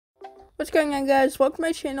What's going on, guys? Welcome to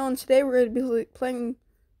my channel, and today we're going to be playing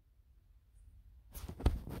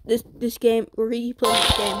this game. We're replaying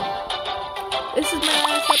this game. This is my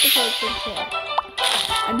last episode for today.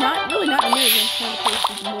 I'm not in the mood. I'm trying to play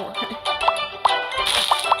some more.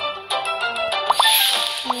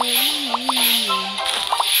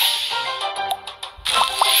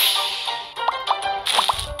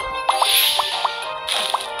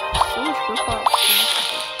 So much ripoff.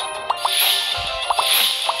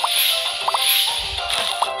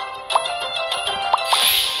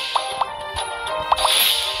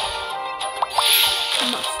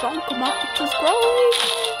 Come up, it's just growing.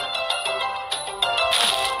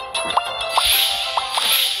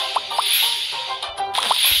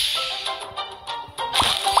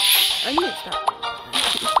 I need to stop.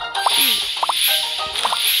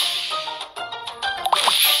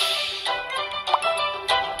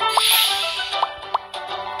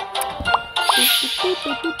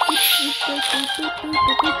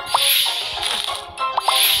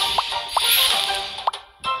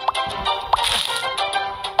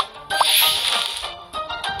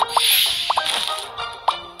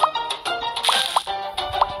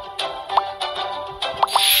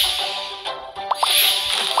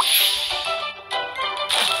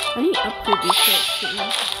 I need to upgrade these shirts soon.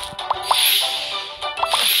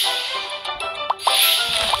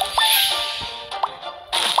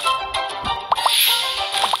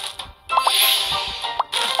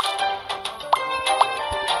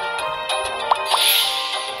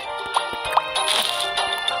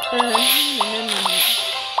 I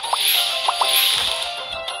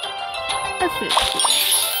finished it.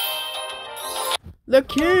 The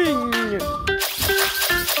king!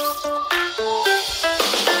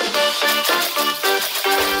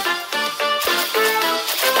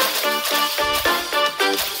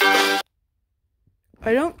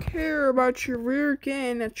 I don't care about your weird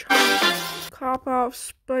game that's trying to cop off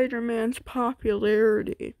Spider-Man's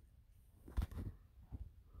popularity.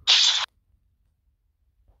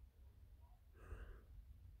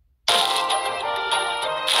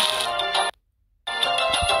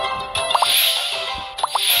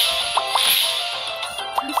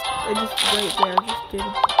 I just right there, just did.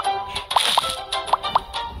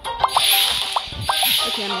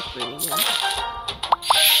 Okay, I'm upgrading now.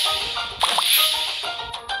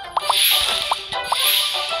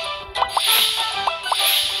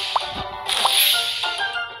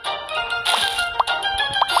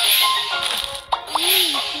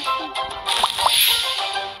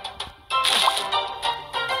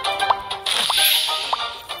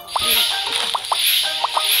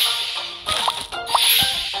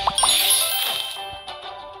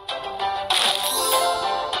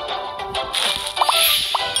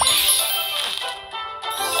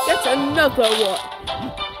 That's another one.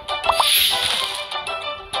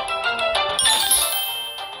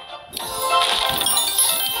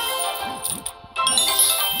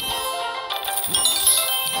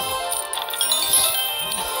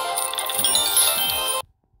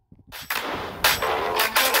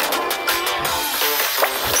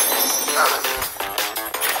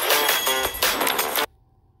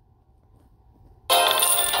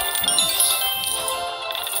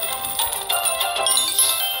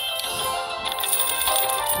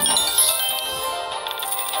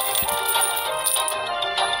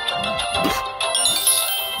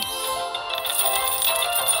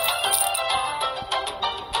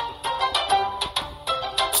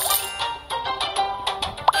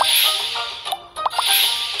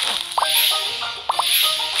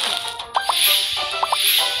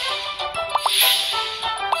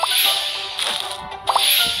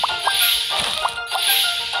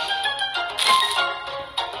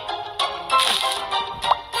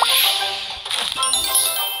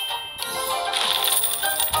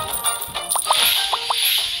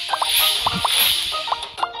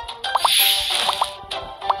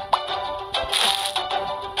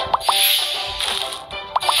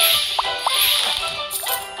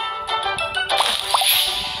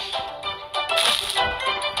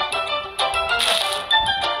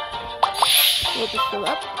 We'll just fill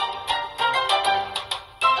up.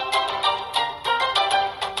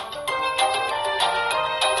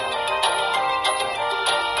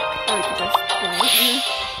 Or we could just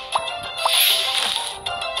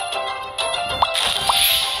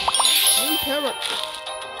new character.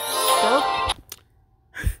 Dark.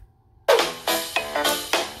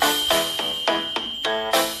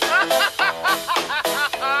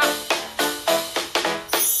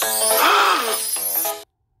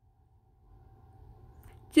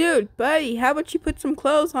 Dude, buddy, how about you put some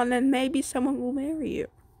clothes on and maybe someone will marry you?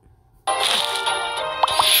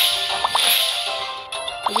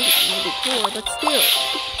 maybe poor, but still,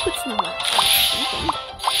 put some something.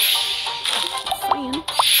 Saying.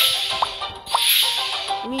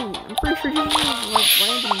 I mean, I'm pretty sure you have like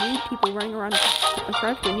random nude people running around.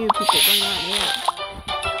 Practically nude people running around the air.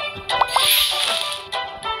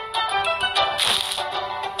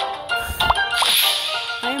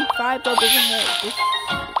 I am 5 levels ahead. This is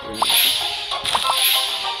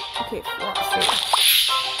okay, for sake.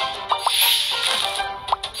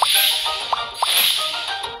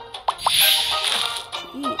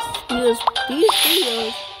 Jeez, these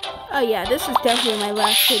videos. Oh yeah, this is definitely my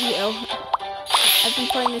last video. I've been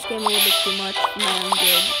playing this game a little bit too much for my own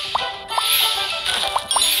good.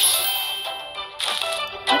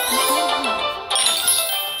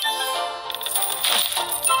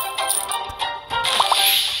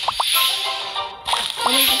 I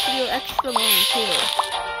made this video extra long too.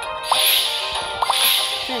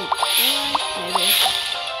 Think, maybe.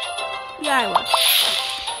 Yeah, I will.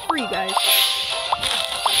 For you guys.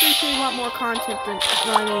 Pretty sure you want more content than,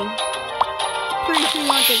 I mean, pretty sure you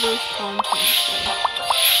want diverse content, so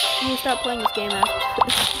I'm gonna stop playing this game after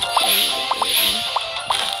this.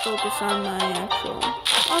 Focus on my actual,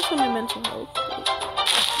 also my mental health.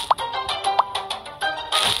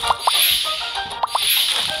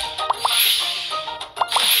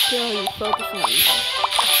 Still, you focus on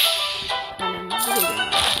and I'm video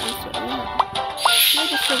game, so yeah.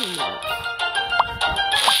 Maybe 7 minutes.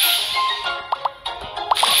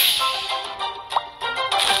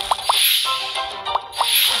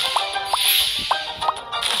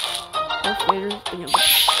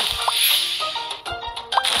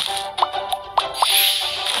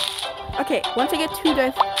 Okay, once I get 2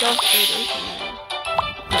 Darth Vaders,